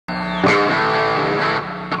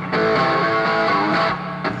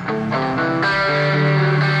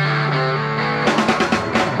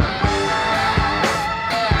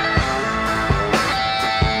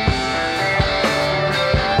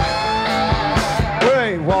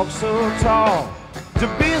walk so tall, to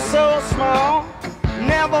be so small.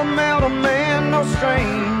 Never met a man, no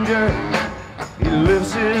stranger. He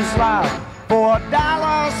lives his life for $1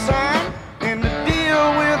 and the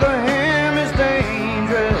deal with him is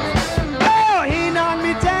dangerous. Oh, he knocked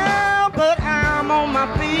me down, but I'm on my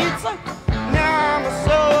feet. Now I'm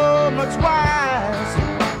so much wiser.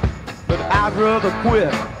 But I'd rather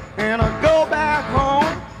quit and I go back home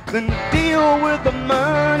than to deal with the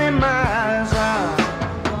money miser.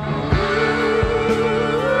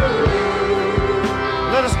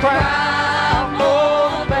 Let us cry for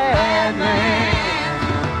the bad man.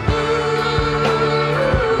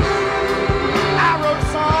 I wrote a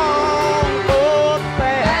song for the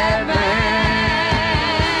bad man.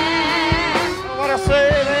 What I say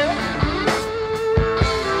there?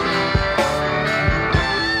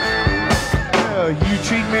 Yeah, you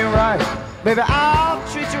treat me right, baby, I'll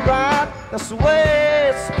treat you right. That's the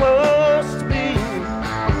way it's supposed to be.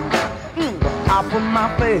 I put my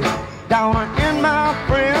faith down in my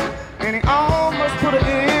friend, and he almost put an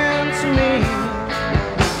end to me.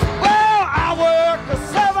 Well, I work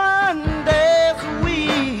 7 days a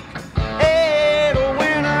week, 8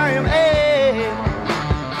 when I am able.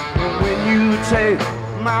 And when you take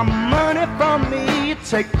my money from me,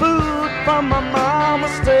 take food from my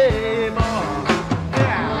mama's table.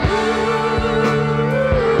 Yeah.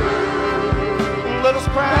 Let us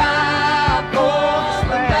cry for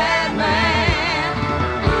the bad man.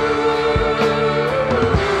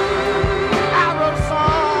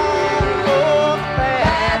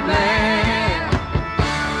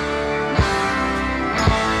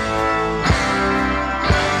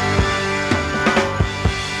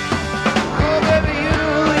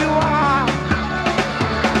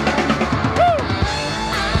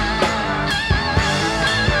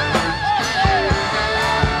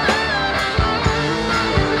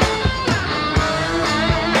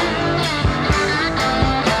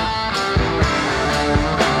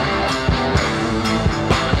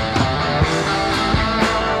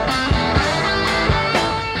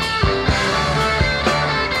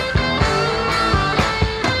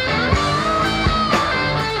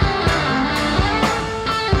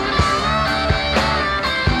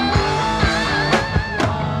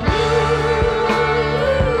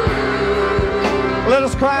 Let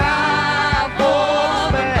us cry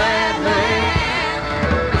for the bad man.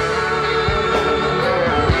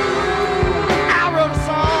 I wrote a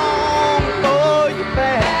song for you,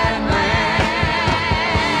 bad man.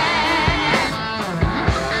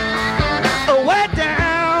 Way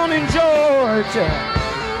down in Georgia.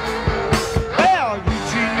 Well, you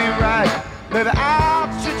treat me right, baby, I'll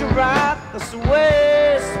treat you right. That's the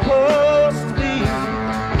way it's supposed to be.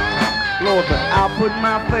 Lord, but I'll put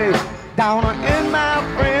my faith down in my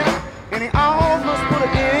friend, and he almost put an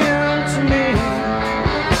end to me.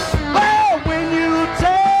 Well, when you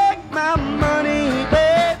take my money,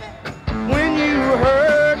 baby, when you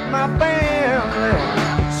hurt my family,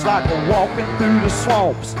 it's like walking through the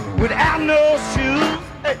swamps without no shoes.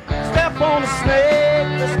 Hey, step on a snake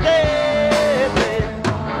that's deadly.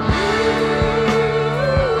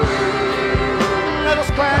 Let us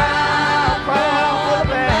cry.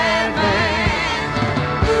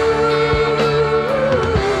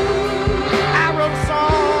 I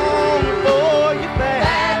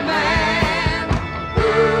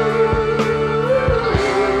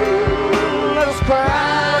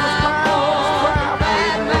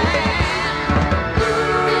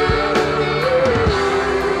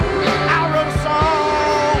wrote a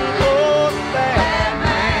song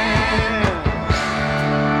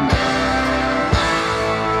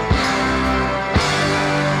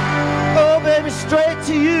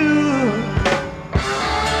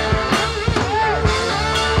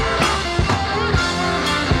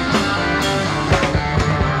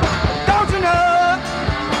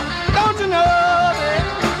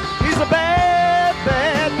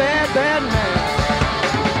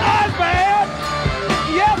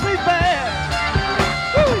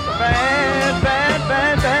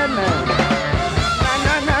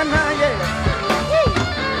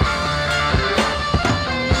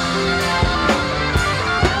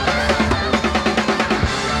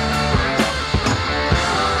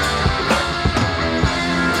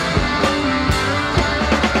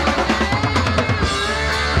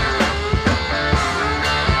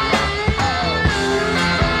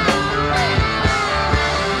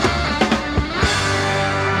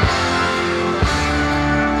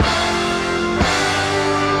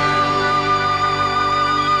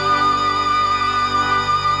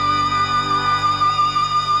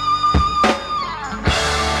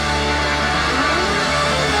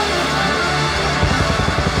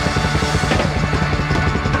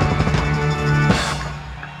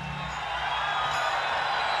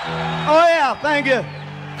Thank you.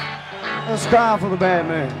 Let's cry for the bad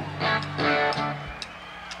man.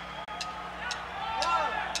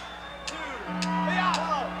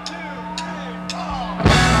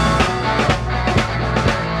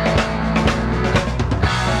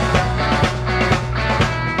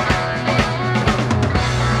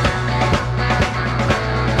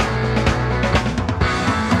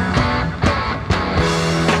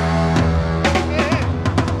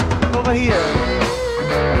 Over here.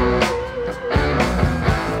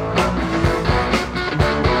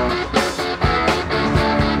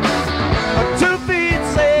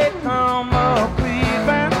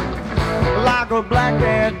 A black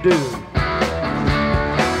cat do,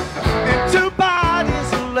 and two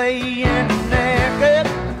bodies laying naked.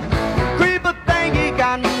 Creeper think he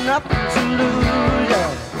got nothing to lose, yeah.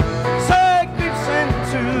 So he creeps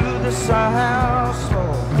into this house,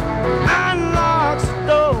 unlocks the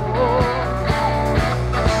door,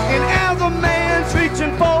 and as a man's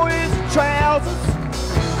reaching for his trousers,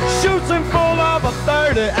 shoots him full of a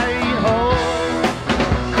 38 hole.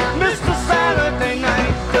 Mr. Saturday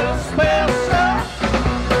Night, the special.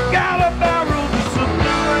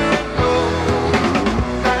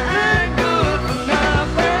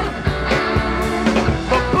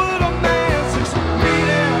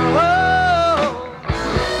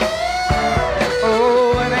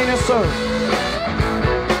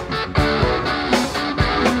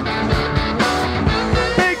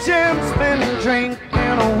 Big Jim's been drinking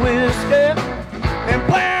a whiskey and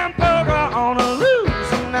playing poker on a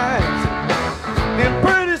losing night. And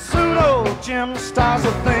pretty soon old Jim starts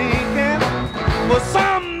a thinking, well,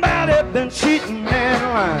 somebody been cheating and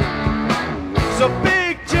lying. So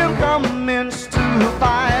Big Jim commenced to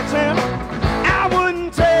fight him. I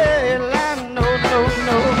wouldn't tell lie, no, no,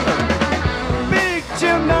 no. Big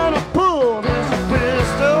Jim done pulled his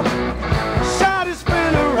pistol, shot his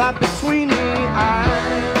spinner right between the eyes.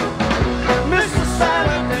 Mr.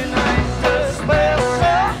 Saturday Night, the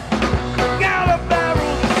special, got a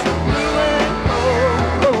barrel that's blue and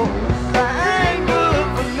gold. That ain't good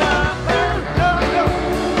for nothing, no, no,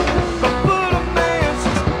 but put a man 6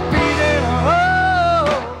 feet in a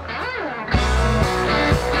hole.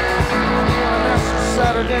 That's the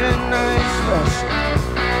Saturday Night special.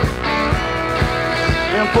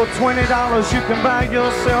 And for $20 you can buy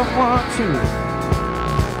yourself one too.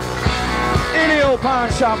 Any old pawn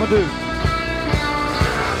shop will do.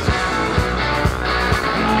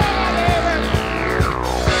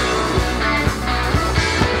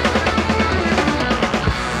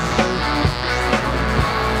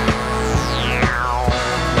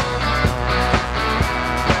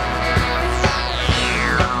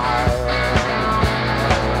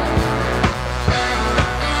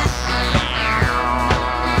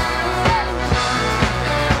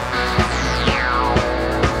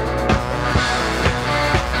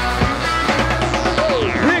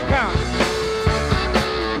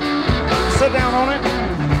 Sit down on it.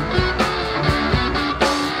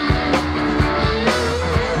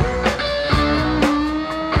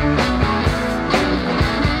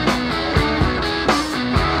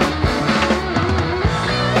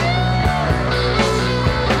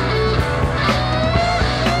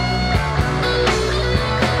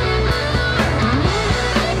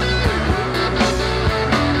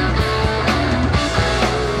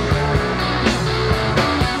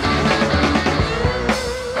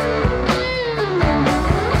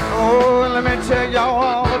 Tell y'all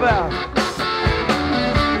all about it.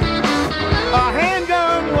 A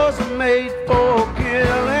handgun wasn't made for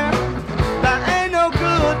killing. That ain't no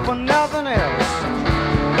good for nothing else.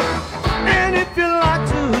 And if you like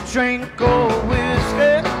to drink old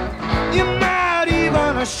whiskey, you might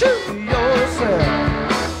even shoot yourself.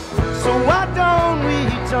 So why don't we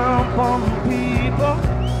jump on people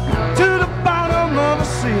to the bottom of the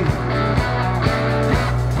sea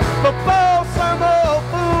before some old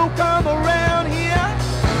fool come around?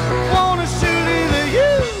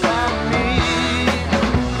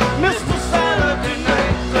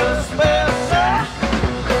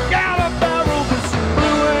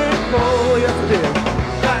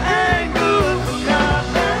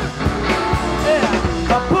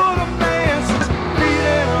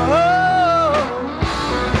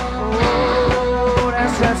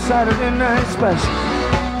 Saturday Night Special.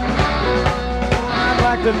 I'd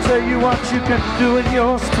like to tell you what you can do with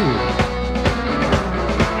yours too.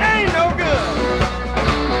 Ain't no good.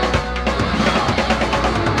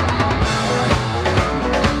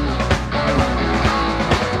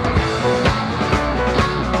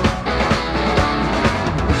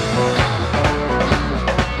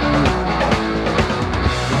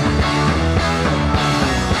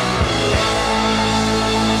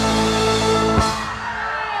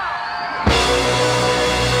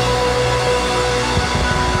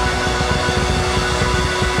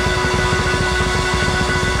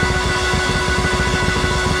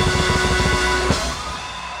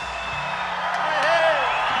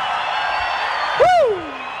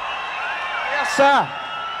 sir.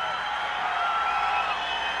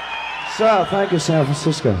 Sir, thank you, San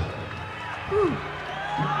Francisco. Whew.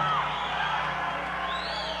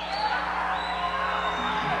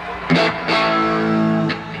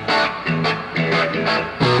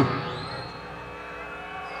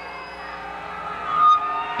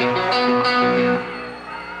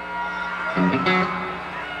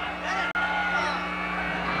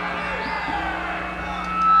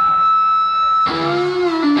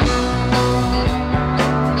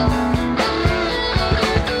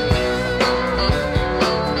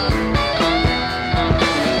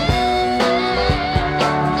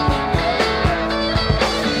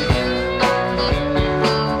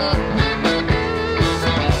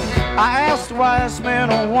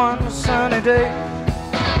 Day.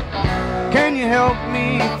 Can you help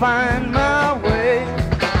me find my way?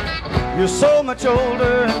 You're so much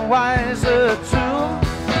older and wiser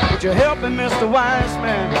too. Would you help me, Mr. Wise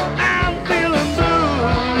Man? I'm feeling blue.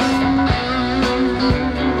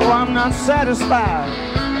 Oh, I'm not satisfied.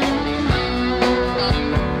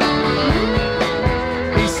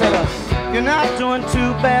 He said, you're not doing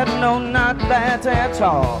too bad, no, not bad at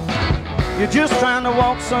all. You're just trying to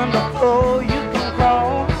walk some before you can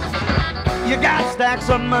crawl. You got stacks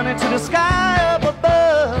of money to the sky up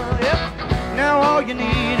above. Yep. Now all you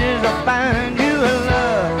need is to find you a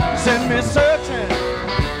love. Send me searching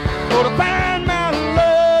for to find my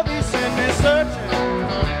love. He sent me searching.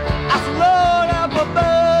 I said, Lord up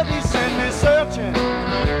above. He sent me searching.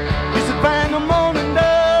 He said, find the morning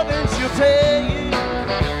dove and she'll tell you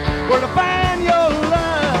where to find your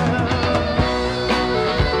love.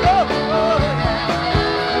 Oh, oh, yeah.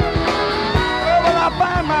 Where will I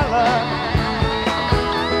find my love?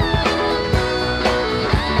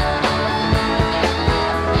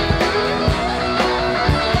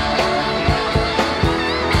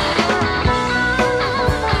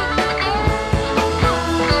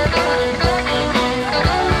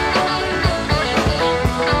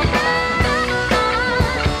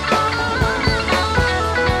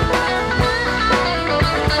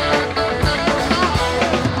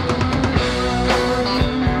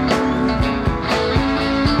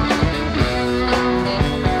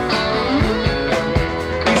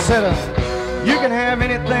 You can have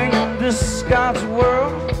anything in this God's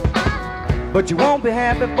world, but you won't be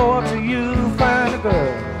happy, boy, till you find a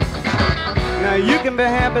girl. Now you can be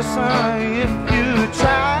happy, son, if you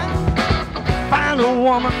try. Find a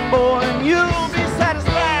woman, boy, and you'll be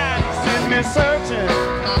satisfied. He sent me searching,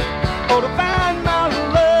 oh, to find my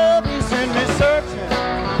love. He sent me searching.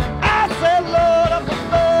 I said, Lord, up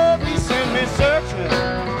above. He sent me searching.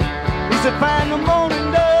 He said, find the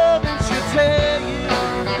morning dove and she'll tell you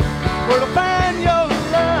where to find your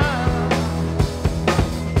love.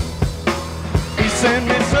 He sent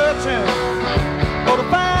me searching, oh, to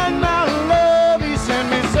find my love. He sent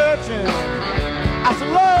me searching. I said,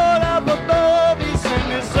 Lord, up above. He sent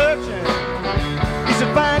me searching. He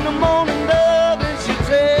said, find the morning dove and she'll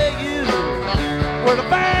tell you where to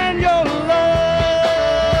find your love.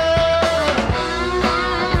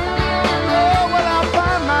 Oh, where I'll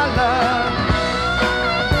find my love.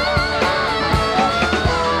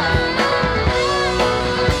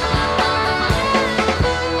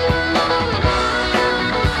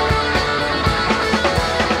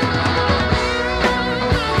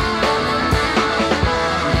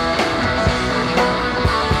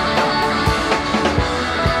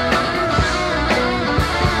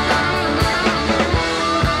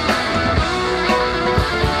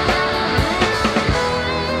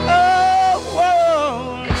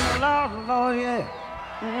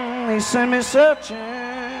 Send me searching.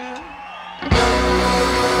 Woo!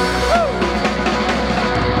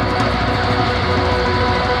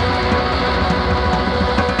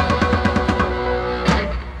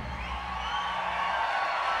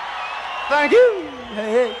 Thank you.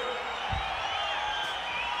 Hey, hey.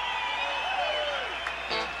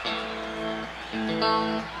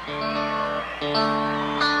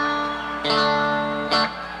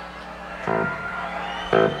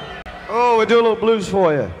 Oh, we do a little blues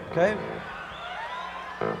for you, okay?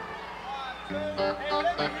 Hey,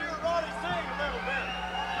 let me hear Ronnie sing a little bit.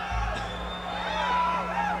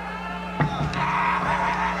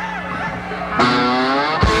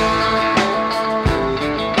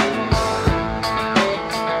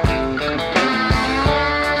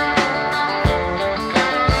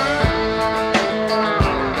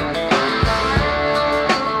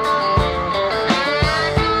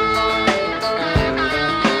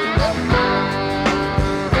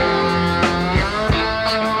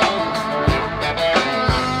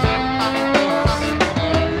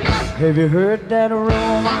 Have you heard that rumor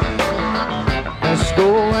that's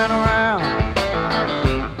going around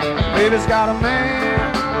Baby's got a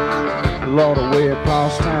man, Lord, away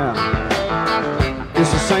across town.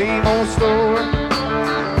 It's the same old story.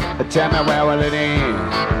 Tell me where will it end?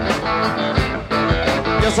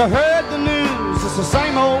 Yes, I heard the news. It's the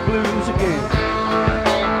same old blues again.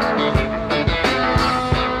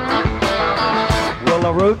 Well, I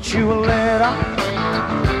wrote you a letter.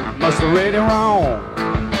 Must have read it wrong.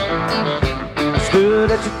 Stood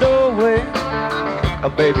at your doorway. Oh,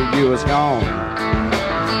 baby, you was gone.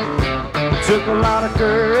 Took a lot of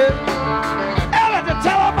courage. And let the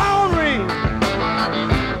telephone ring.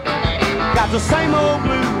 Got the same old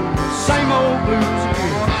blues. Same old blues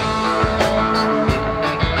again.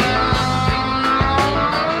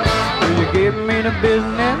 Will you give me the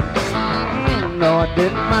business? No, I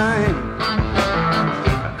didn't mind.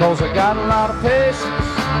 'Cause I got a lot of patience.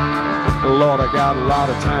 Lord, I got a lot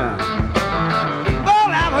of time. Well,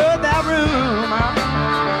 I've heard that rumor.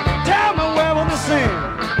 Tell me where will this end?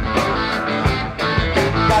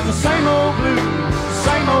 Got the same old blues,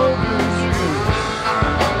 same old blues again.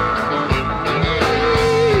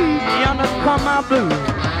 Come my blues.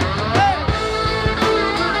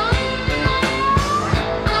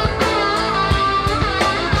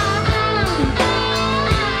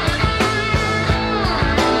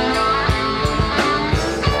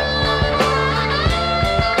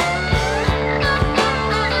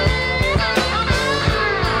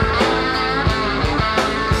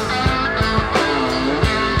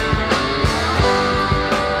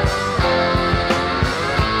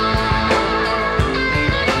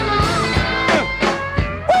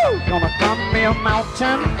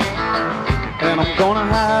 Mountain, and I'm gonna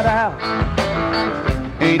hide out.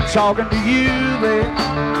 Ain't talking to you, babe.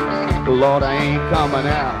 Lord, I ain't coming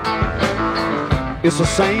out. It's the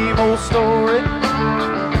same old story,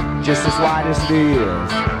 just as white as it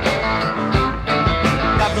is.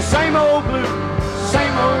 Got the same old blues,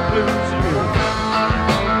 same old blues again.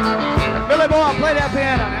 Billy boy, play that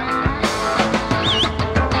piano now.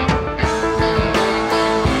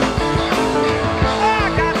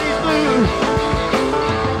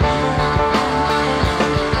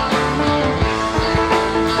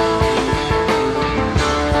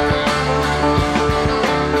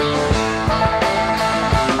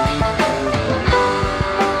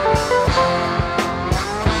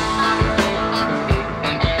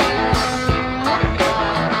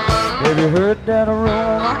 Have you heard that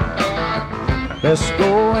aroma that's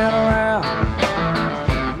going around?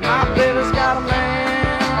 My baby's got a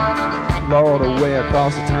man, Lord, away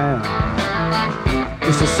across the town.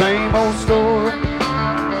 It's the same old story.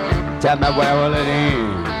 Tell me where will it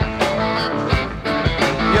end?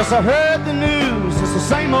 Yes, I heard the news. It's the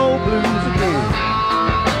same old blues again.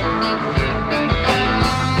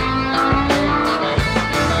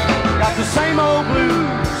 Got the same old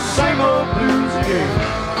blues again.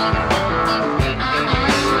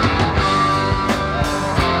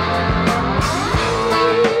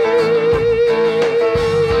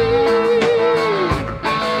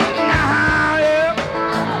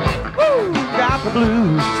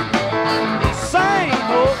 Blues, same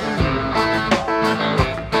old blues.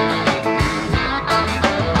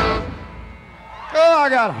 Oh, I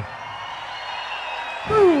got them.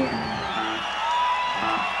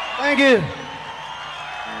 Thank you.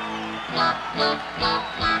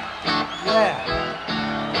 Yeah.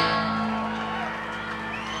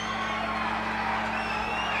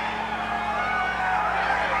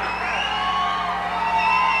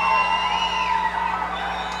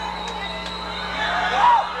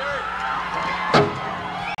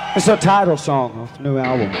 It's a title song of the new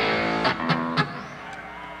album.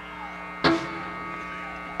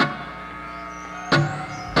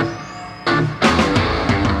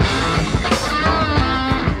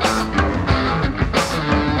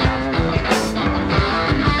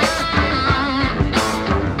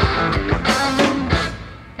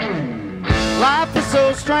 Life is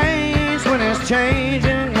so strange when it's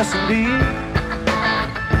changing, yes indeed.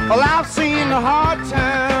 Well, I've seen the hard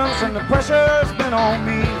times and the pressure's been on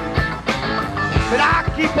me. But I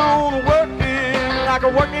keep on working like a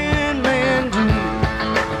working man do.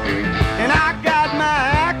 And I got my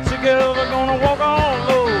act together, gonna walk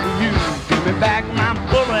all over you. Give me back my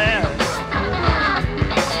bullets.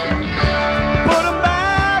 Put them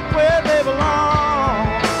back where they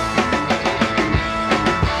belong.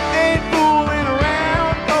 Ain't fooling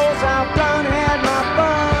around, 'cause I've done had my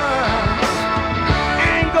fun.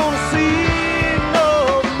 Ain't gonna see no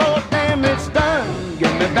more damage done.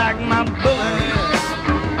 Give me back my bullets.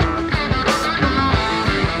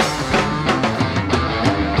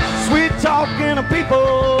 Talking to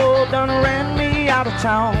people done ran me out of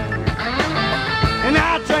town. And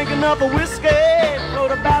I drank enough of whiskey, know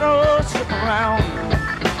the battleship around,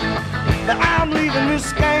 that I'm leaving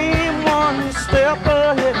this game one step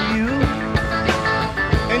ahead of you.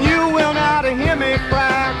 And you will not hear me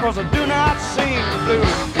cry, 'cause I do not sing the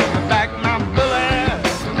blues. Give me back my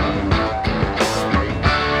bullets,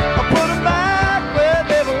 I put them back where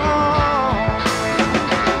they belong.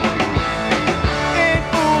 Ain't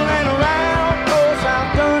fooling around, 'cause I've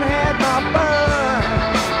done had my fun.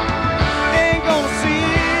 Ain't gonna see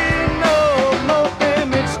no more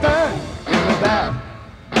damage done.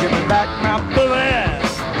 Give me back my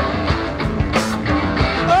bullets.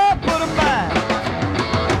 Oh, put them back.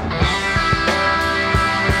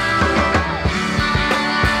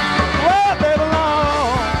 Where they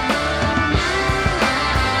belong.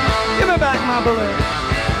 Give me back my bullets.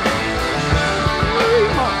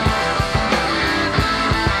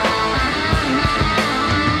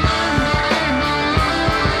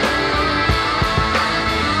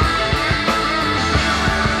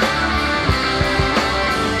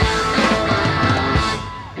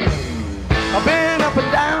 I've been up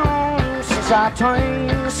and down since I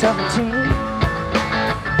turned 17.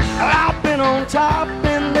 I've been on top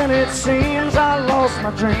and then it seems I lost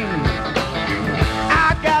my dream. I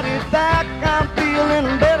got it back, I'm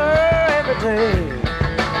feeling better every day.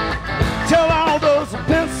 Tell all those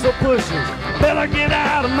pencil pushers, better get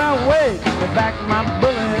out of my way. Give me back my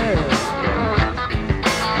bullets,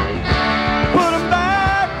 put them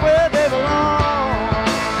back where they belong.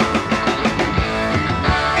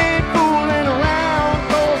 Ain't fooling around,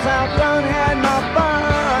 'cause I've done had my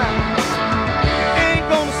fun. Ain't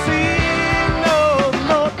gonna see no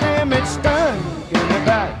more damage done.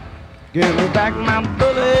 Give me back my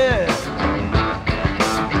bullets.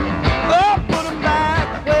 Oh, put them back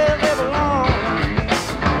where they belong.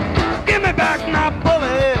 Give me back my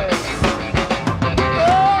bullets.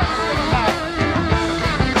 Oh, give me back.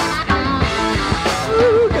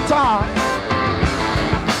 Ooh, guitar.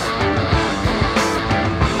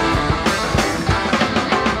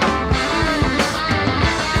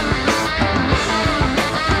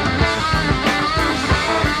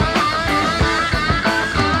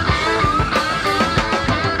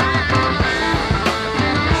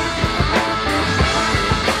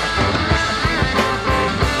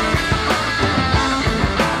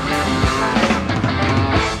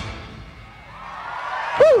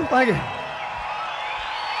 Woo, thank you.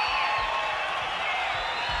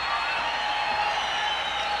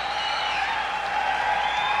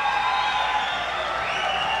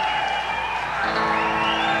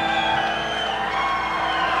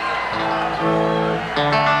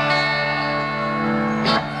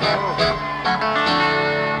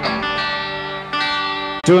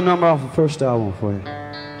 Do a number off the first album for you.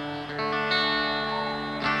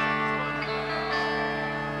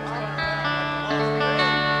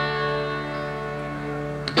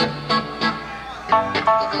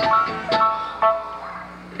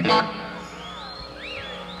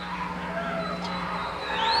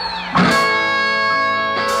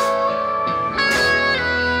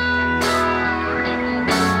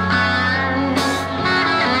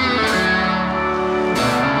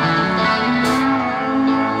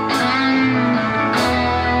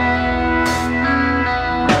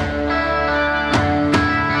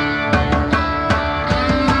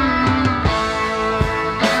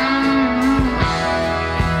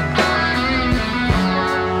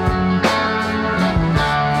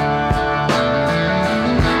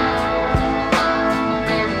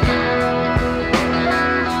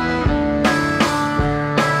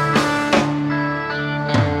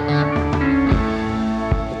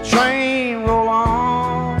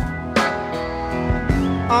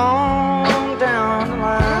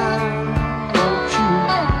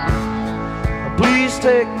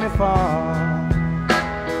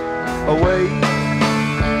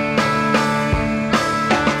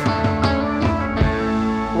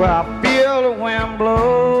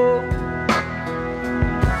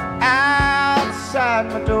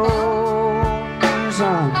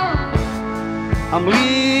 I'm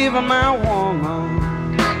leaving my woman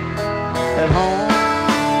at home.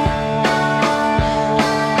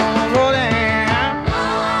 Oh, damn.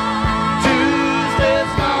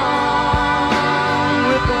 Tuesday's gone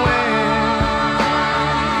with the wind.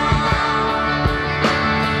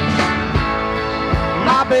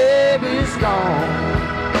 My baby's gone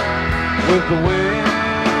with the wind.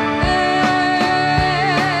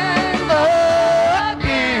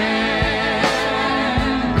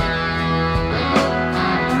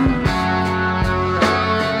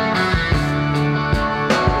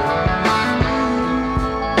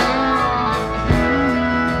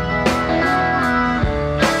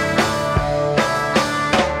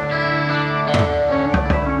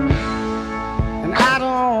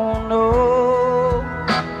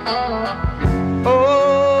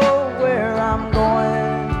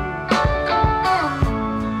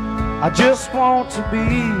 I just want to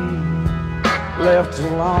be left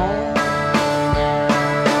alone.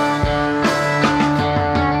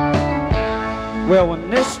 Well, when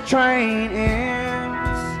this train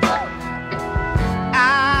ends,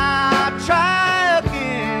 I'll try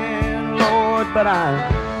again, Lord, but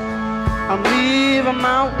I'm leaving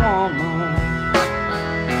my woman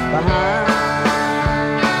behind.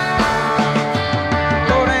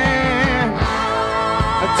 Lord, and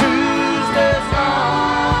a Tuesday's long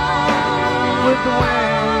with the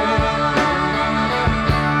wind.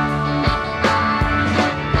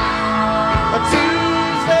 A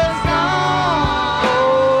Tuesday's long,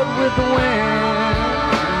 Lord, with the wind.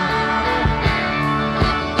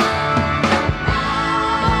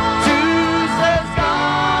 Tuesday's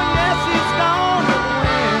gone, yes, he's gone with the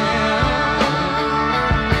wind.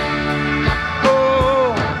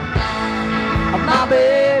 Oh, my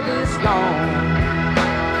baby's gone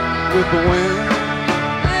with the wind.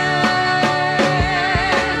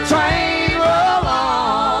 Train roll on.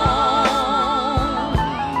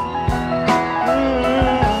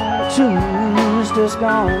 Tuesday's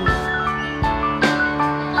gone.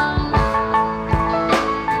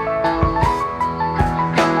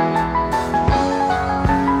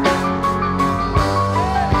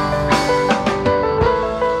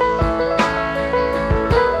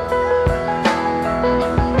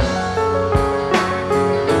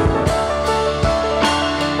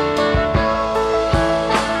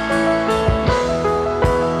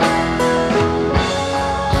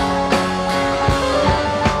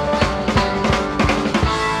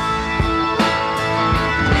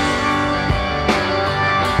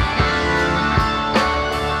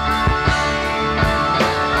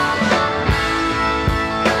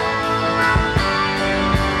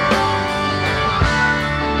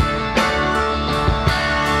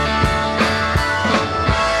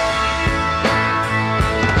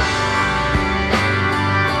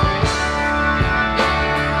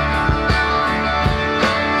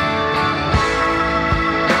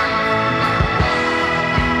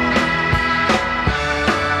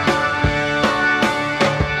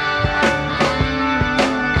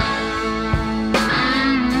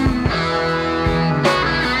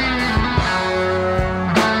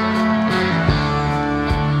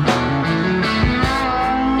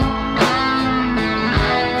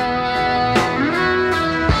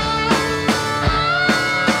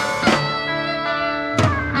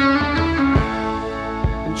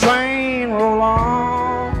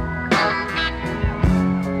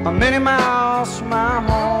 Many miles from my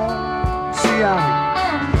home. See,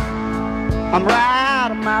 I'm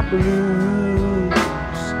riding my blues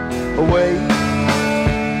away.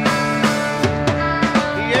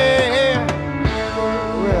 Yeah,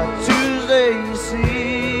 well, Tuesday, you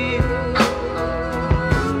see,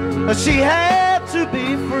 she had to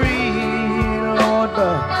be free, Lord,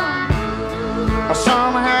 but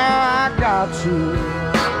somehow I got to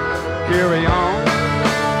carry on.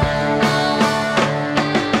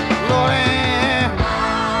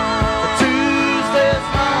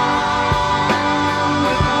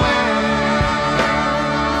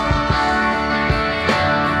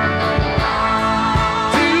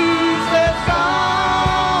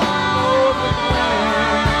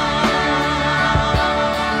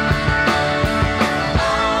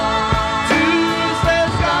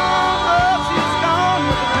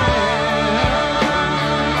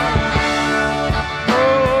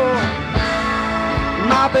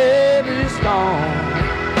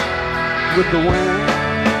 With the wind,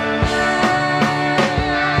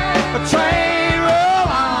 a train roll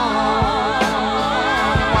on,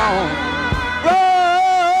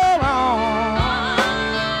 roll on.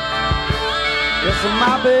 Yes,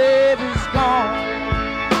 my baby's gone.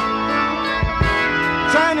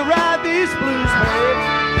 Trying to ride these blues, baby.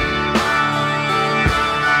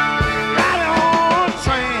 Ride on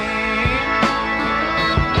train.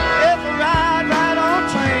 Yes, I ride right on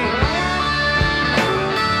train.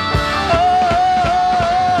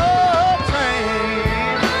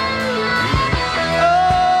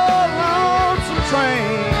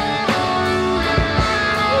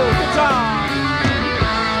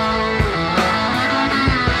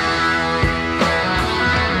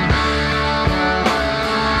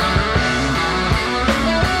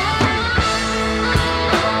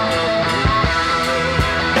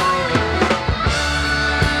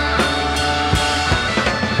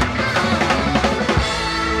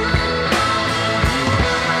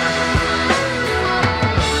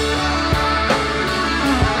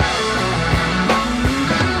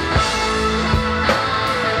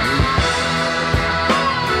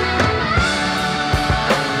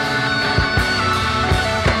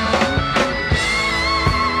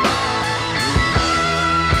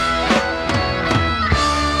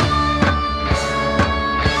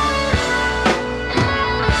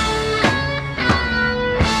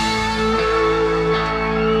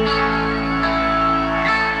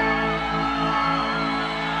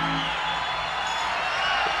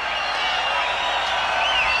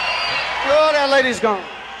 gone.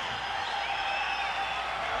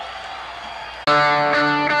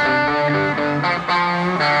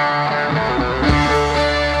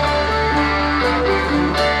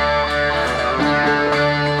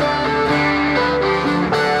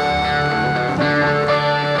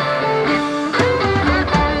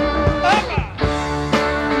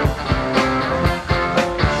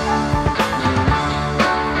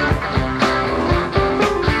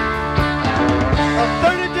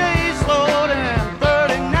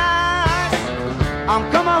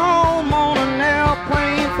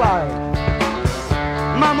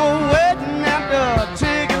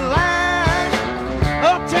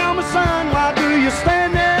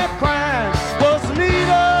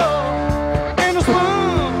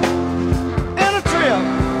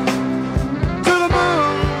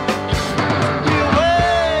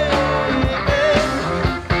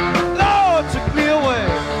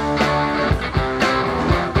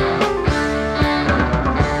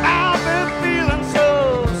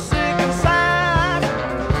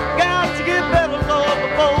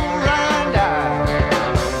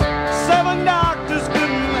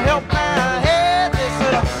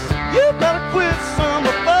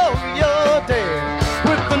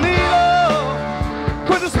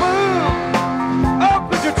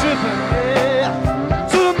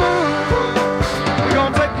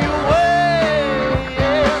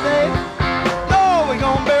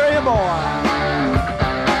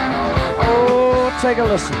 Take a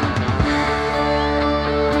listen.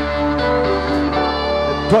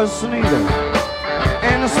 It was the needle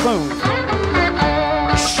and a spoon.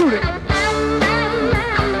 Shoot it.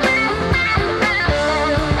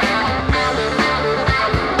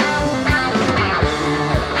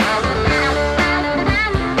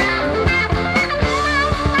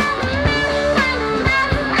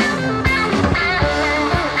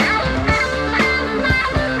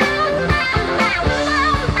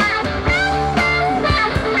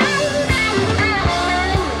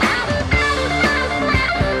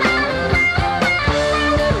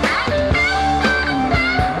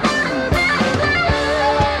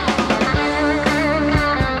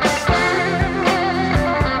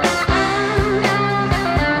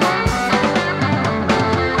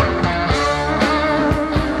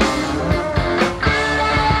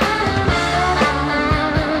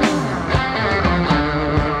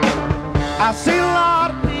 I see a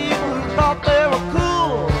lot of people who thought they were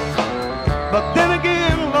cool, but then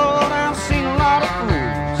again, Lord, I've seen a lot of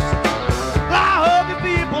fools. I hope you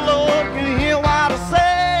people, Lord, can hear what I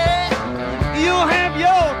say. You'll have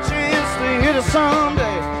your chance to hit it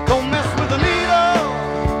someday. Don't mess with the needle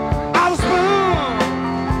or the spoon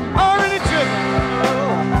or any chicken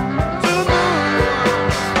to the moon.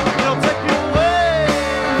 They'll take you away,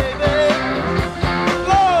 baby.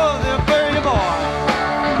 Lord, they'll bury your boy.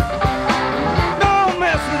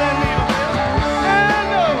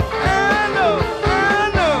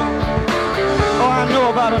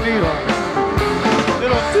 About a needle,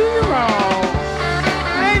 it'll do you wrong.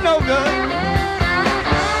 Ain't no good.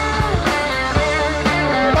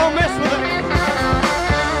 Don't mess with a needle.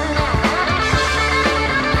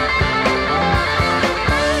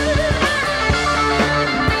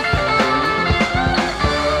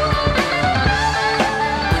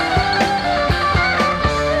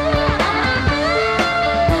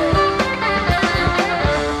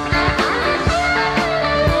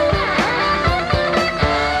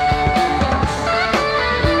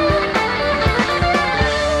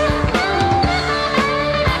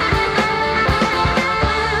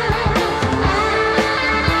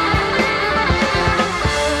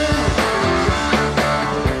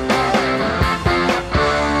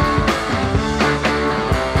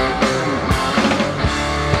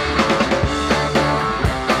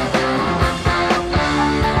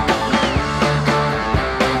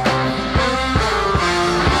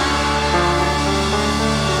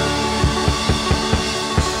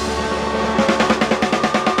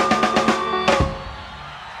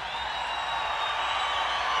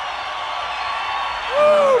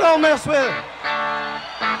 Don't mess with it.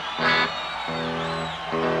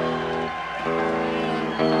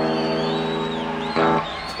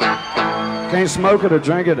 Can't smoke it or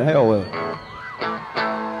drink it, hell with it.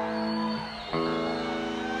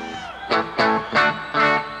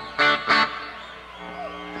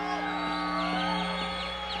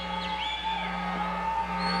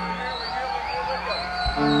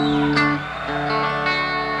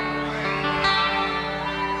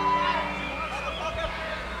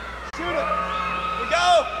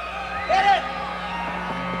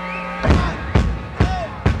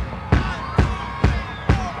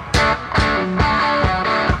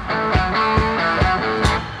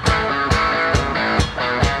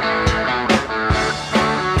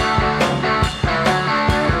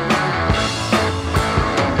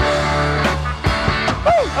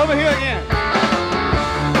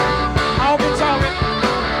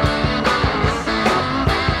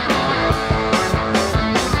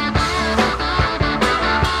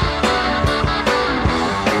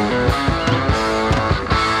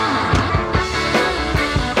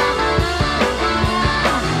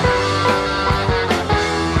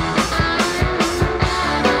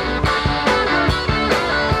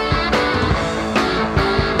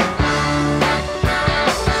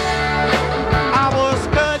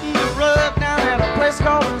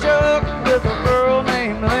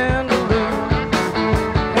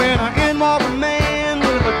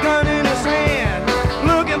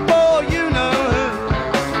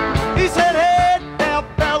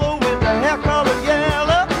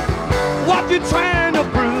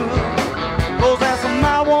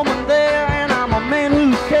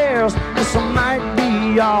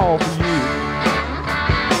 for you.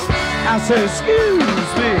 I said, excuse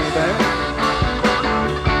me, baby.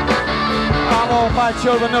 I won't fight you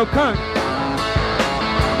over no cunt.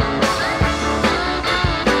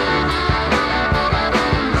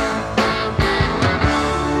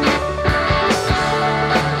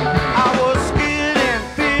 I was scared and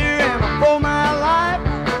fearing for my life,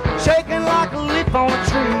 shaking like a leaf on a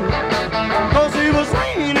tree. 'Cause he was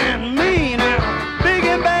lean and mean and big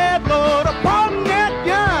and bad, Lord, upon that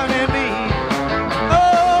gun at me.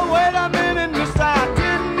 Oh, wait a minute, miss, I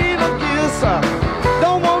didn't even kiss her.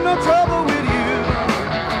 Don't want no trouble with you.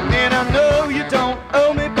 And I know you don't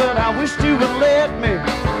owe me, but I wish you would let me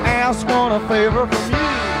ask one a favor from you.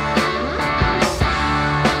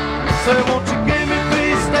 Say, won't you give me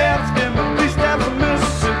 3 steps, give me 3 steps, miss,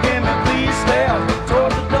 give me 3 steps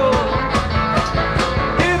toward the door.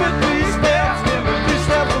 Give me 3 steps,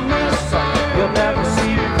 miss, you'll never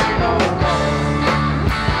see me no more.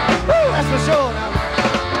 Woo, that's for sure now.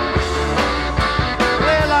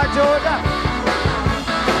 Play it like Georgia.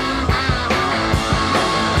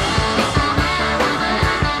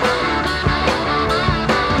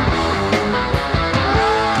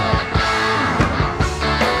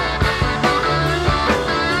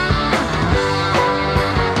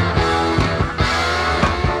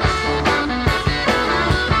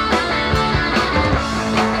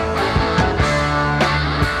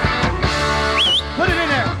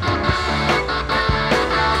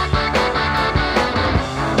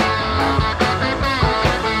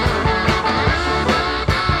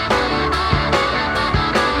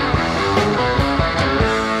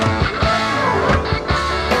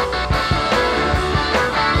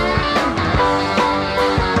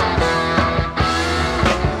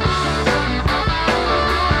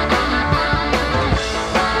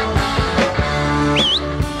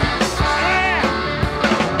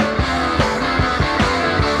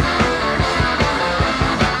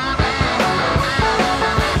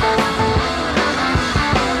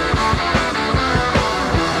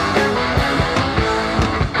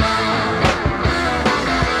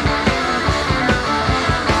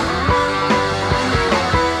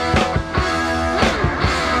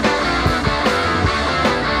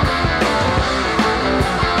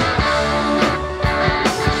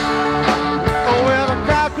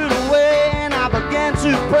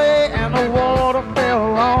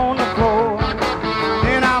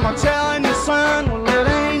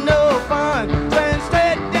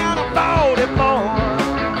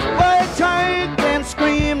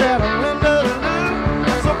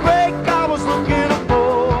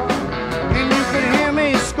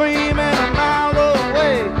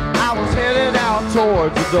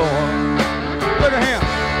 Towards the door. Look at him.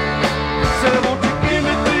 Said, won't you give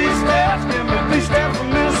me 3 steps? Give me 3 steps,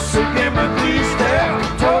 miss. Give me 3 steps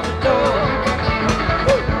toward the door.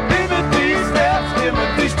 Give me 3 steps. Give me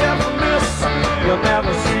 3 steps, miss. You'll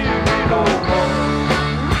never see me no more.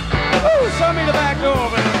 Ooh, show me the back door,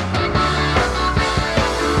 man.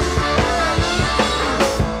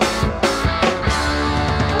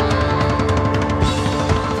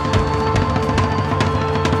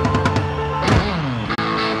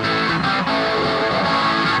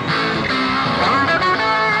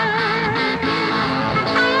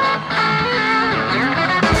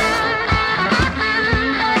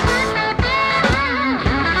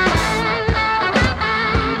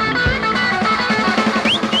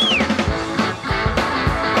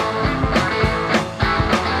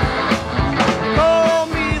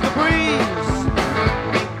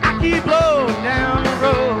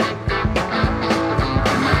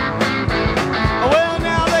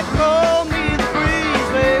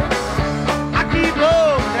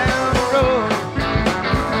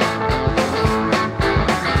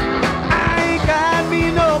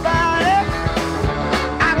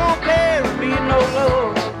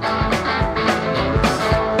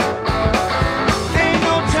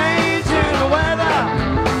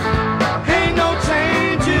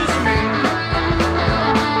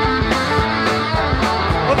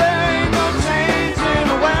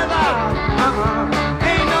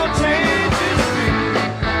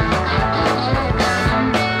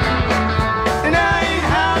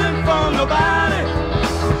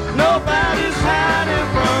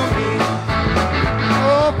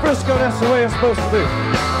 That's the way it's supposed to be.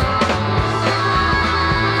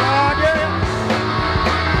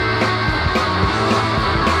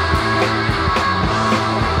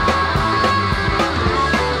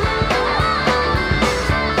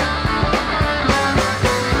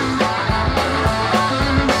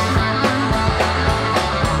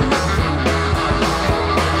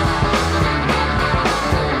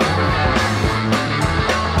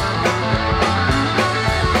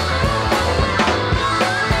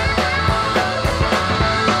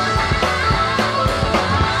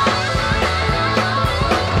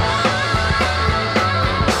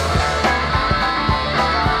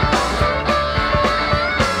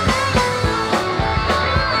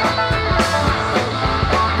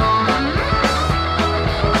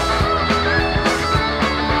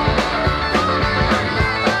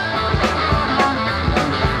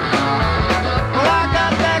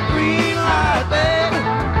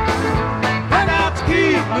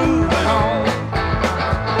 moving on.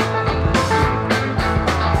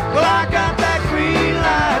 Well, I got that green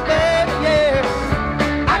light, baby, yeah.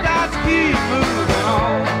 I got to keep moving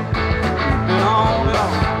on and on and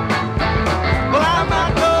on. Well, I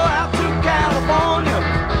might go out to California,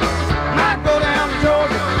 might go down to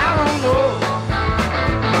Georgia, I don't know.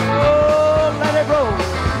 Oh, let it roll.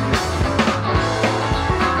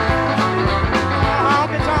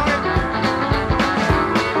 Honky tonk.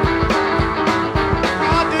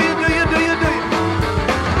 Oh, do you?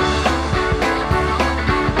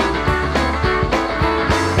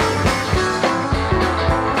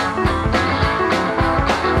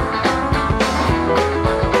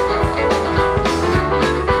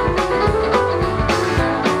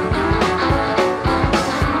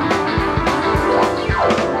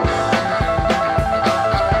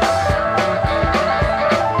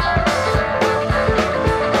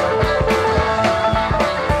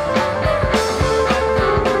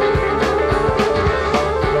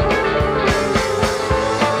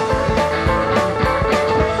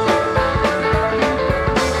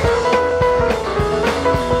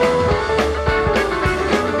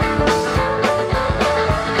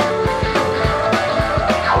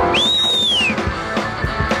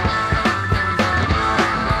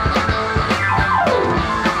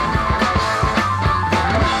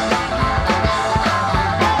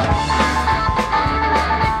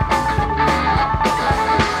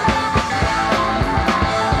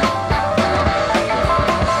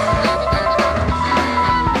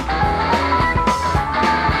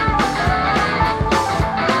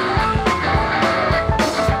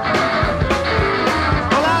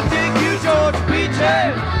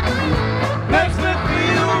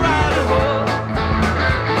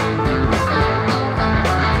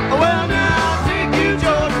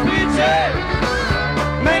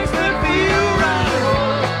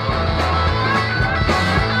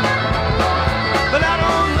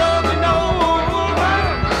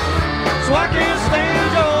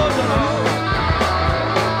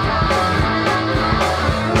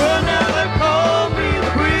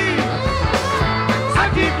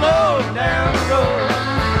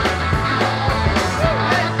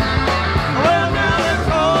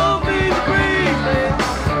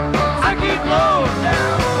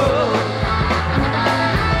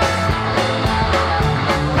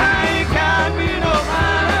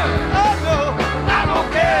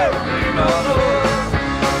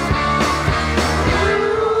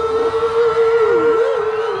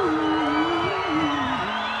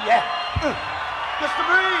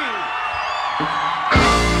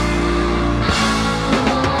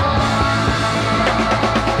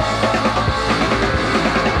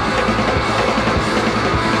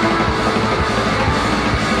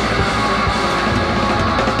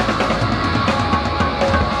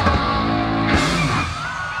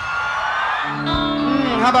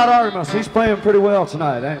 How about Artimus? He's playing pretty well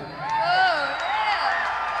tonight, ain't he?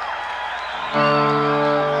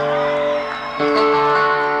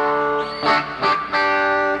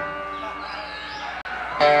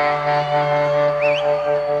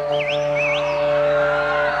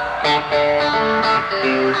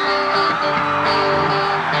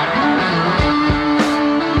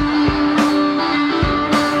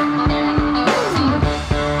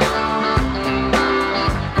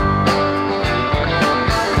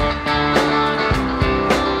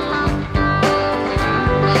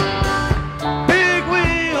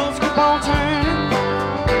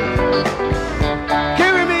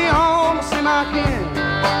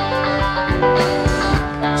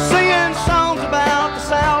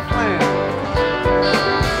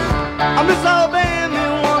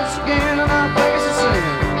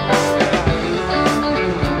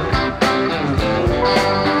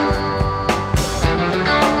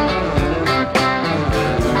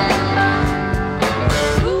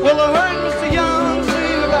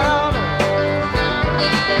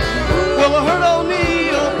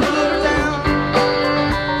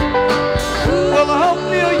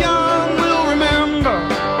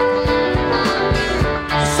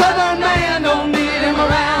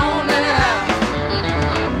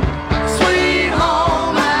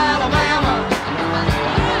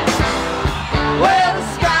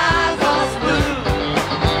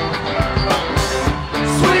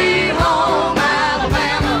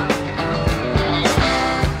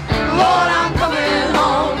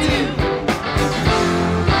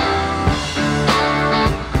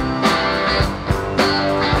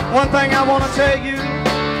 One thing I want to tell you,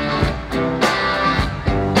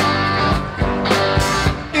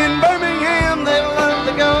 in Birmingham they love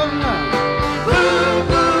the governor. Boo,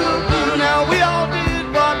 boo, boo. Now we all did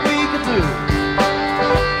what we could do.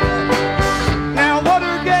 Now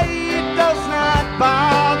Watergate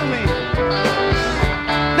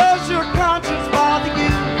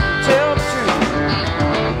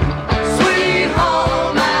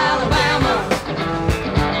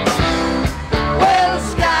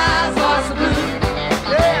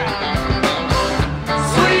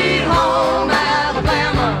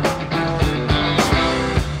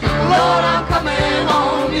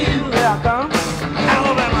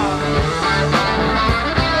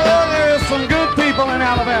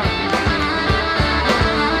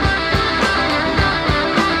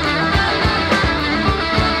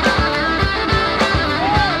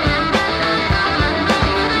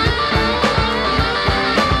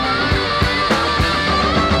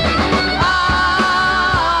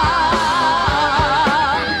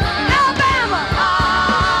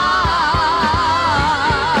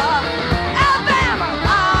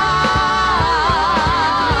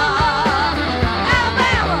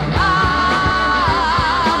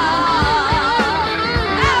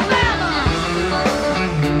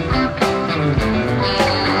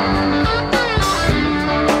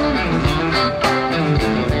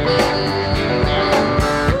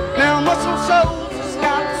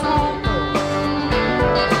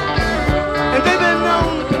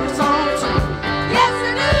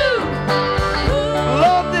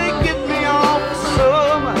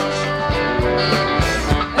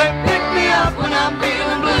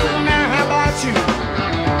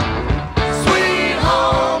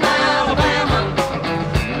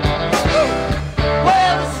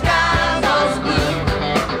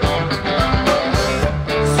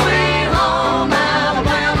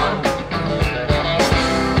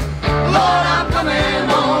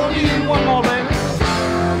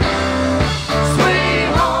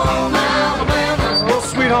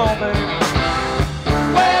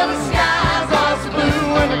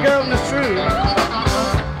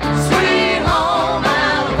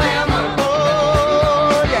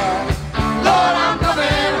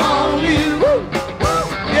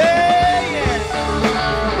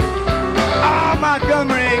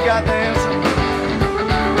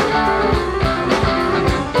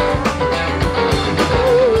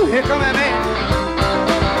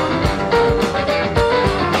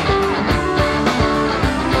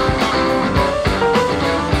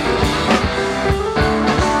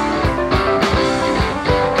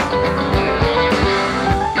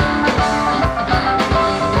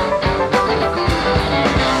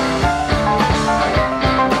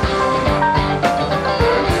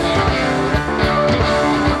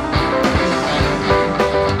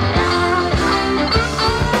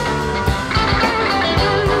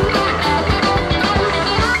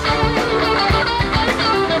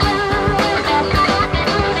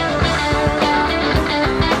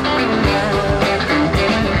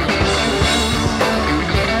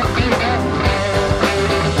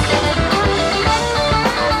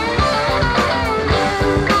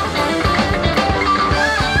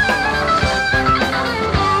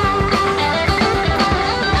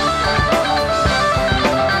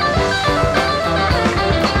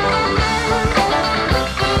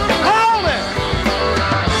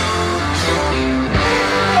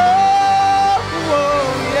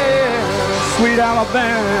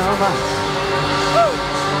Alabama.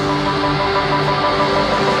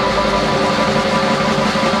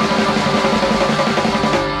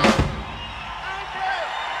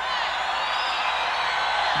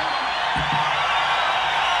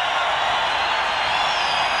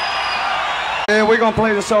 Yeah, we're gonna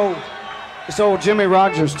play this old Jimmy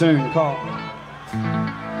Rogers tune called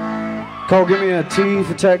 "Give Me a T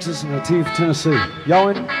for Texas and a T for Tennessee." Y'all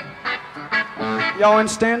in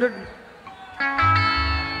standard?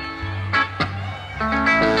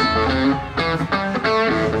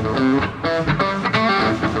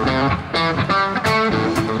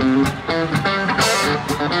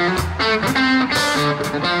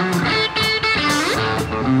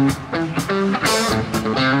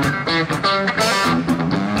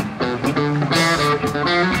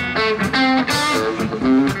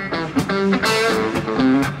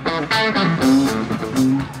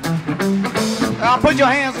 Put your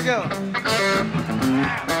hands together.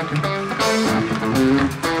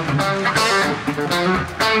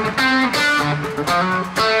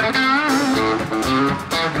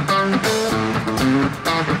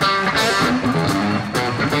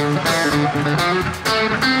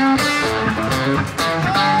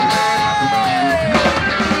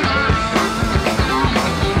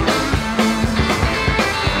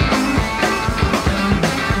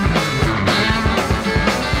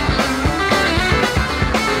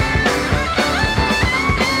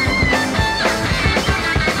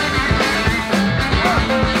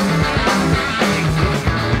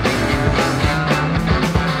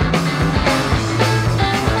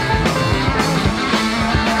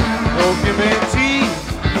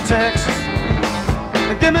 Texas,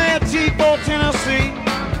 give me a T for Tennessee.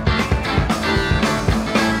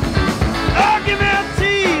 Oh, give me a T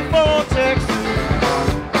for Texas,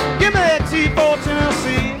 give me a T for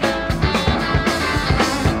Tennessee.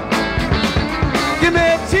 Give me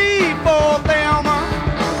a T for Thelma,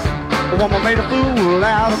 the woman made a fool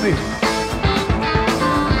out of me.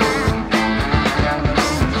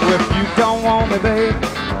 If you don't want me, baby,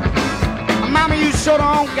 mama, you sure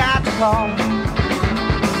don't got to call.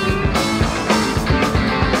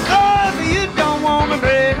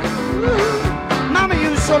 Baby, mama,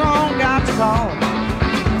 you so don't got to call.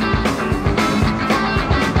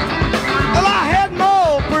 Well, I had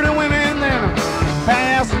more pretty women than a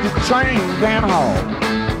passenger train can haul.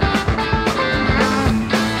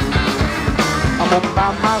 I'm gonna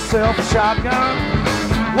buy myself a shotgun,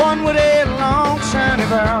 one with a long shiny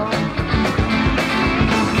barrel.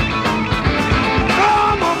 Oh,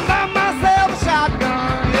 I'm gonna buy myself a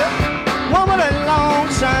shotgun, yeah, one with a long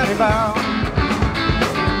shiny barrel.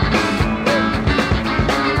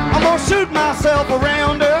 I'm gonna shoot myself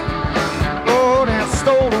around her. Oh, that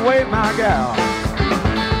stole away my gal.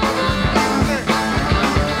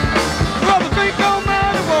 Brother, think don't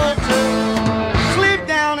matter what to sleep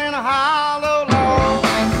down in a hollow log.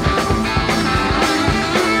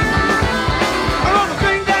 Brother,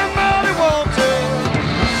 think don't matter what to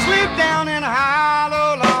sleep down in a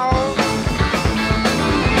hollow log.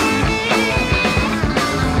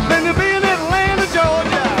 Then to be in Atlanta,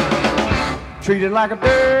 Georgia, treated like a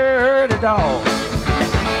dirty dog.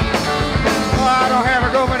 Oh, I don't have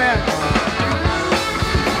to go for that.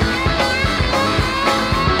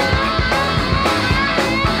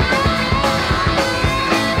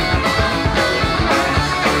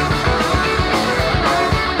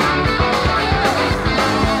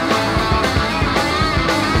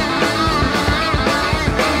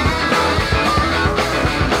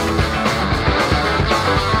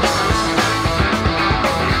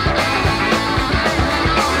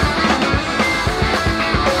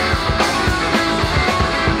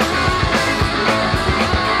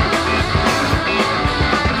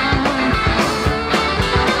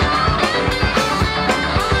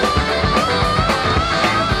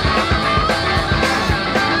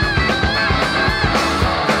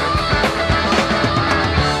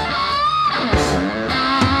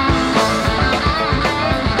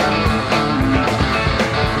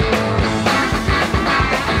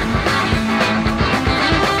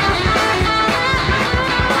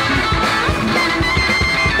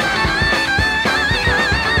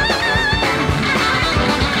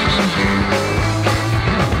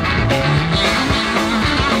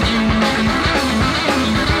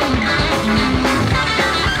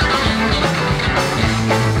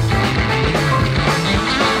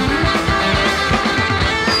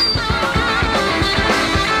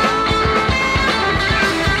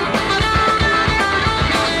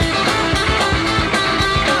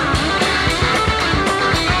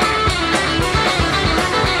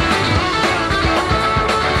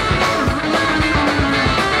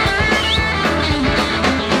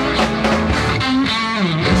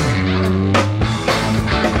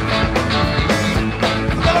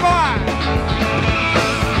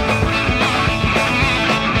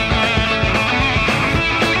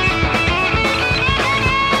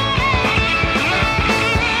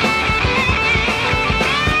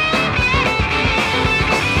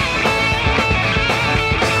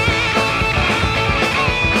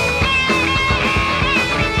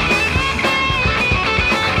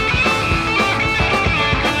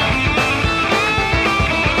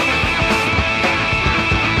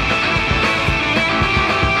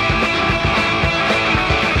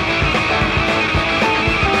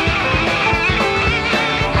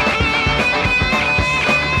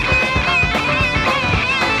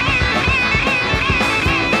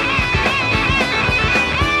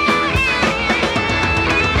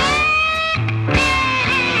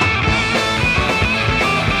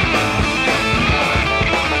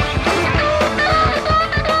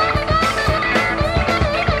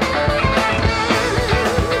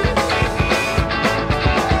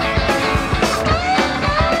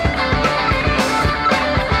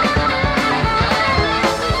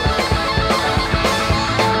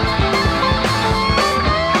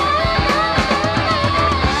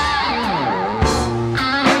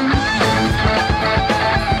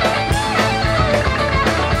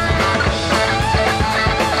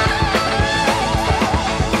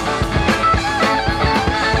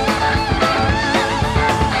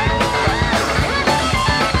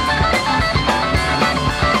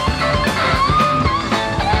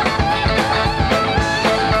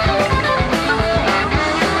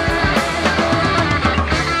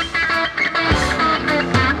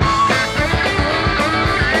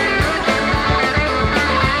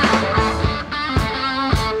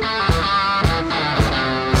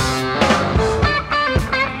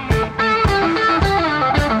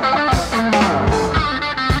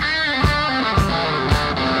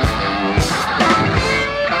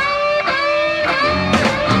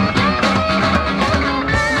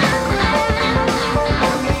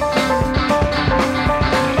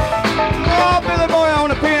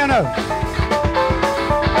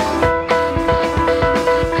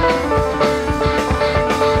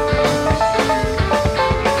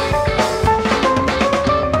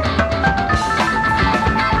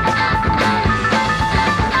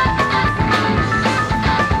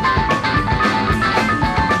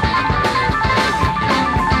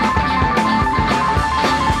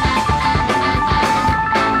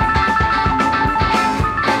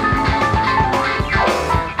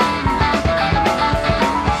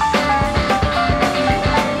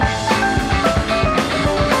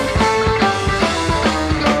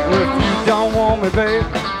 want me, baby.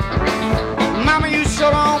 Mama, you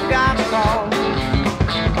sure don't got to call.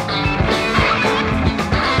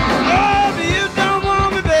 Oh, if you don't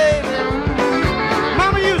want me, baby.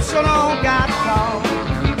 Mama, you sure don't got to call.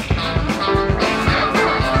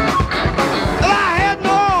 Well, I had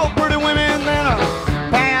no pretty women than a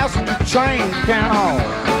passenger train can haul.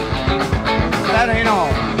 That ain't all.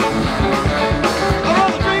 I'd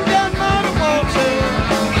rather drink that muddy water,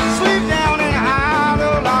 sleep down in a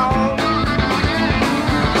hollow log.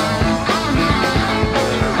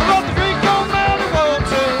 I'd rather drink your muddy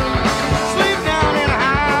water, sleep down in a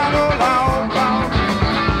hollow log.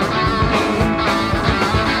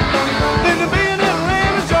 Than to be in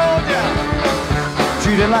Atlanta, Georgia,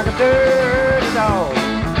 treated like a dirty dog.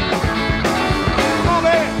 Come on,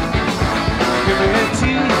 baby, give me a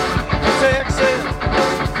tea. Texas,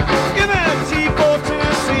 give me a T for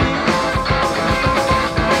Tennessee.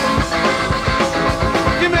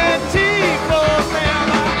 Give me a T for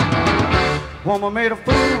Alabama. Woman made a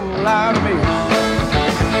fool out of me.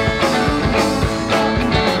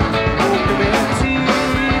 Oh, give me a T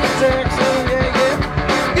for Texas, yeah, yeah.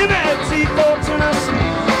 Give me a T for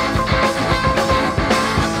Tennessee.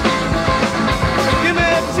 Give me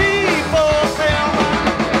a T for Alabama.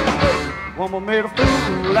 Woman made a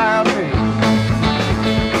fool out of me.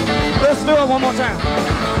 Let's do it one more time.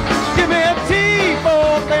 Give me a T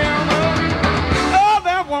for them. Oh,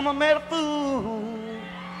 that woman made a fool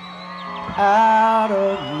out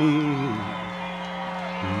of me.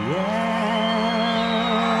 Yeah.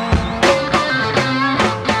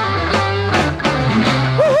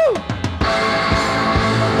 Woo-hoo!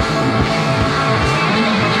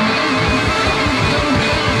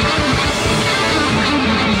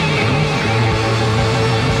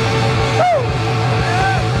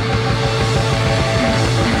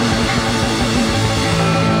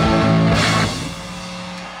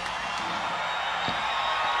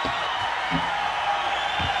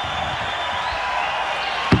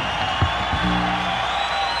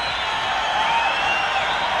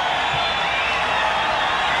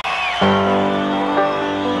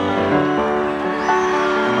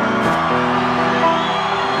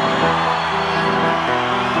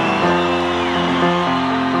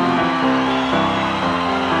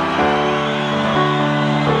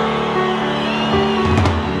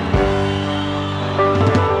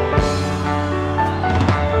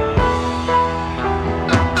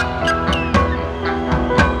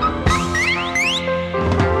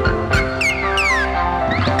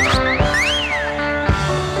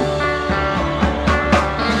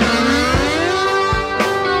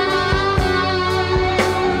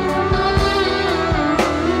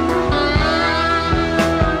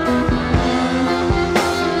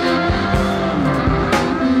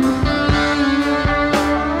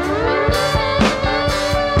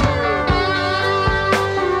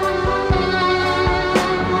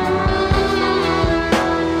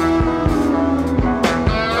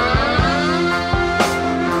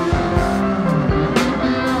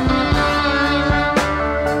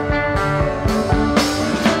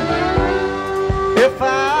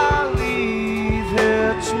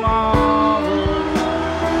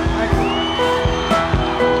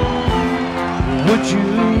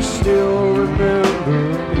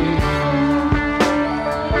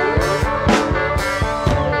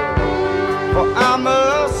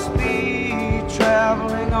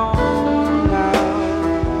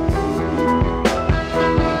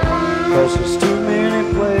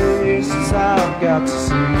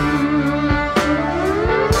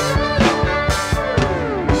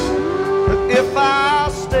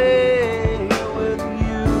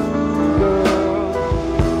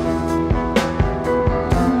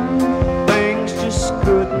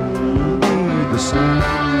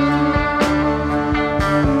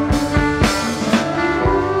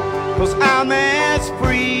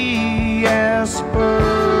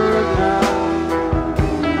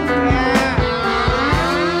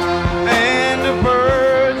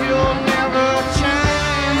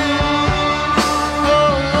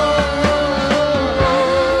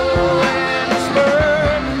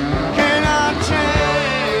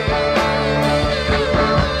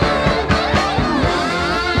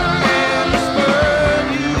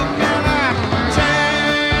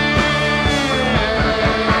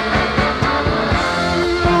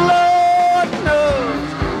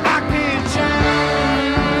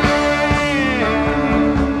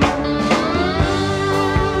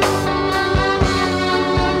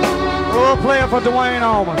 For Dwayne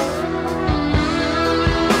Allman.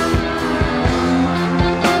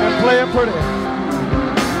 And play it pretty.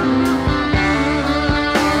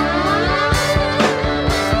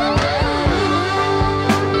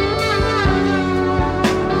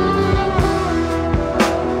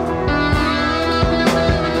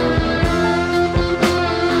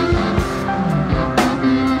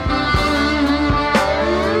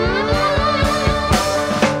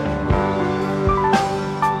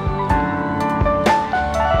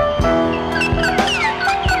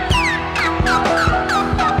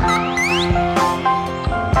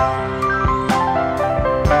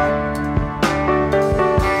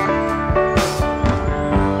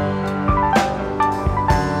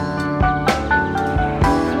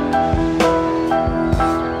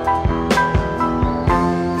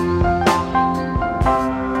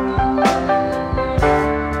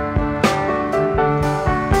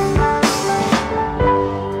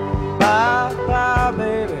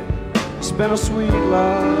 been a sweet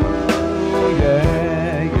life, oh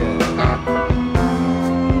yeah, yeah.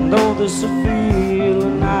 Though this a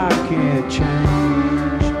feeling I can't change.